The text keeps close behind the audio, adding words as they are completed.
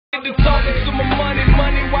Just talking to my money,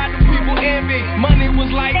 why do people envy? Money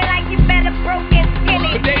was like, they like you better broke and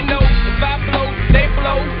skinny. But they know if I blow, they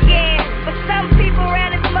blow. Yeah, but some people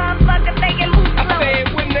around this motherfucker thinking who's slow. I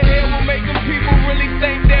said, when the hell will make them people really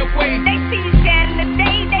think that way? They see you shining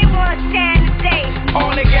today, they want to shine today.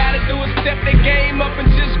 All they gotta do is step their game up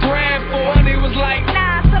and just grind for it. Money was like,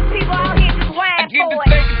 nah, some people out here just whine I get for to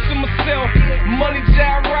it. thinking to myself, money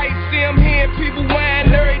job right, see I'm hearing people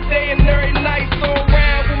whine every day and every night. So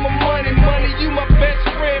around with my money, you my best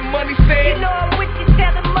friend. Money said, you know I'm with you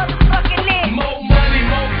till the motherfucking end. More money,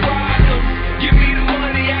 more problems. Give me the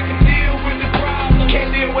money, I can deal with the problem.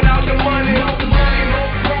 Can't deal without the money. More money,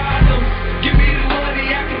 more problems. Give me the money,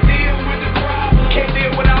 I can deal with the problem. Can't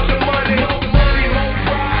deal without the money. More money, more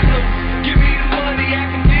problems. Give me the money, I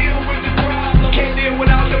can deal with the problem. Can't deal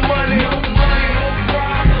without the money. More money, more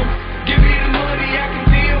problems. Give me the money, I can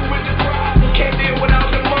deal with the problem. Can't deal without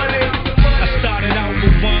the money. I started out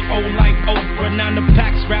with 1 like Oprah. Now the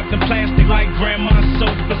packs wrapped in plastic like grandma's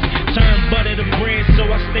sofas. Turn butter to bread, so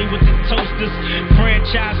I stay with the toasters.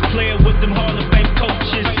 Franchise player with them Hall of Fame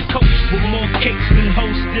coaches. Coach with more cakes than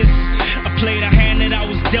hostess. I played a hand that I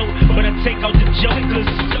was dealt, but I take out the jokers.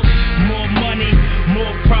 More money,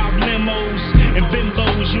 more problemos, and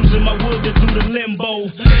bimbos using my wood to do the limbo.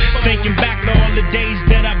 Thinking back to all the days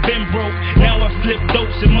that I've been broke. Now I flip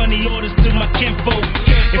dopes and money orders to my kinfolk.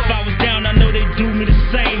 If I was down, I know they do me the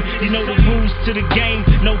same. You know the rules to the game,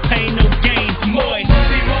 no pain, no gain. Boy. More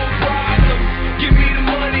money, more problems. Give me the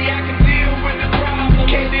money, I can deal with the problem.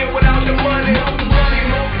 Can't deal without the money. More money,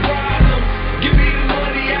 more problems. Give me the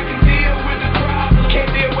money, I can deal with the problem. Can't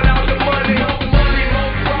deal without the money. More money,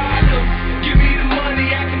 more problems. Give me the money,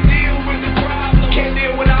 I can deal with the problem. Can't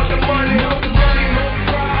deal without the money. More money, more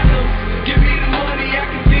problems. Give me the money, I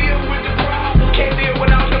can deal with the problem. Can't deal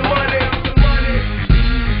without the money.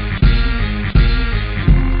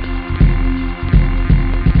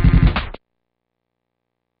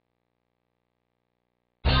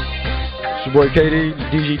 It's your boy KD,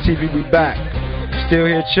 Dgtv, we back. Still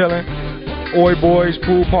here chilling. Oi boys,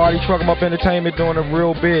 pool party, truck 'em up entertainment doing it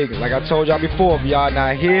real big. Like I told y'all before, if y'all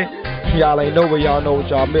not here, y'all ain't know, but y'all know what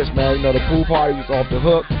y'all missed, man. You know the pool party was off the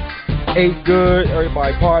hook. Ate good,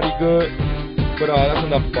 everybody party good. But that's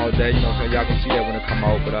enough about that, you know, so y'all gonna see that when it come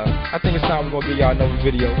out. But I think it's time we're gonna give y'all another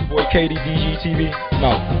video. Boy KD, Dgtv,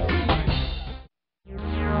 no.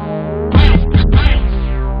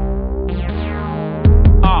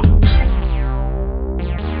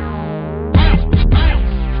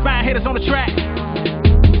 Hitters on the track.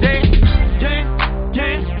 Yeah.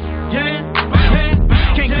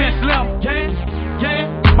 Kingpin Slim. Yeah.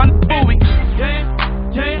 My movie.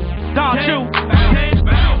 Don Chu.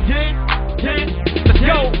 Let's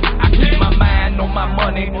go. I keep my mind on my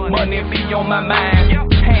money be on my mind.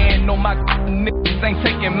 Hand on my niggas ain't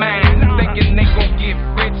taking mine. Thinking they gon' get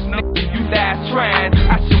rich, niggas, you die trying.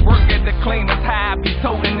 I should work at the cleaners, how I be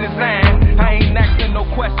toting this iron. I ain't asking no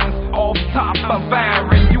questions, off top I'm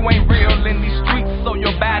firing. You ain't real in these streets, so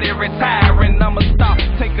your body retiring. I'ma stop,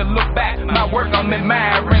 take a look back, my work I'm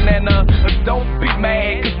admiring. And don't be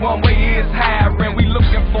mad, cause one way is hiring. We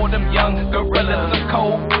looking for them young gorillas, some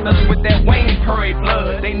cold brothers with that Wayne Prairie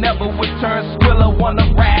blood. They never would turn Swiller,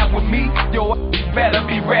 wanna ride with me. Yo, better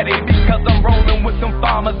be ready, because I'm rolling with them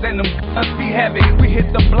farmers and them guns be heavy. We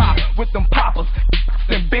hit the block with them poppers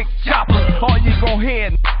and big choppers. All you gon' hear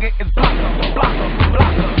is blocker, blocker,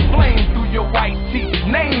 blocker. Flame through your white teeth,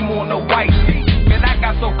 name on the white teeth. And I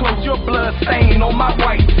got so close, your blood stain on my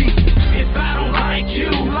white teeth. If I don't like you,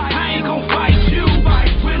 I ain't gon' fight you.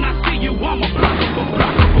 When I see you, I'm a blocker, blocker,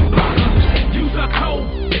 blocker. Use a code,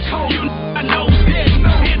 you I know this.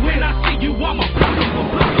 And when I see you, I'm a blocker,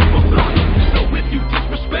 blocker, blocker. So if you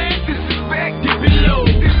disrespect, dip it low,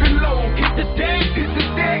 hit the deck,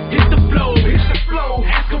 hit the flow,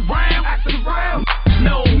 ask around,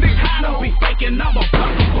 no, nigga, I don't be faking, I'm a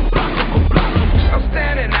blocker, blocker, blocker. I'm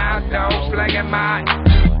standing out, though, slanging my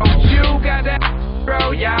you got that,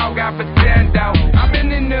 bro, y'all got pretendo. I've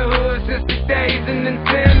been in the hood since the days of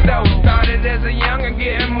Nintendo. Started as a youngin'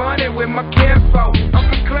 getting money with my kinfolk.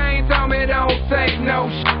 Uncle Clay told me don't take no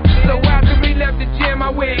shit. So after we left the gym, I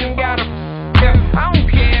went and got a I don't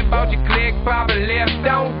care about your click, probably left,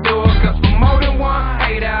 don't do it. Cause for more than one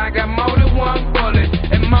hater, I got more than one bullet.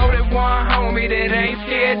 And more than one homie that ain't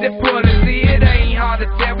scared to pull it. See, it ain't hard to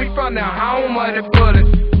tell, we from the home of the bullets.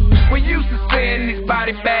 We used to send these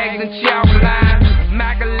body bags and chalk lines,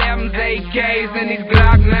 Mac 11s, AKs, and these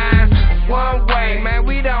Glock 9s. One way, man,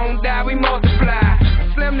 we don't die, we multiply.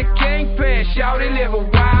 Slim the kingpin, shawty live a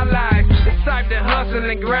wild life. The type to hustle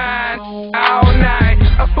and grind all night.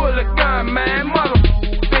 I pull a gun, man, mother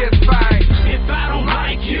fist fight. If I don't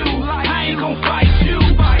like you,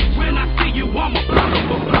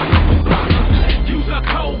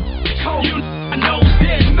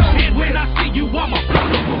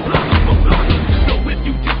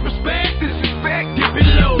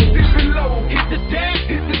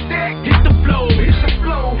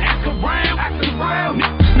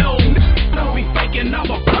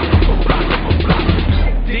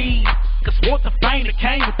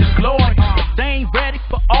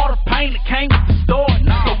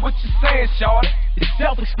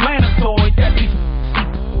 self-explanatory. That these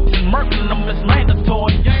and murking them is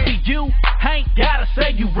mandatory. See, you ain't gotta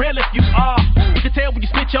say you real if you are. We can tell when you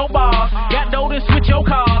spit your bars. Got know then switch your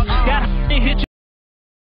car.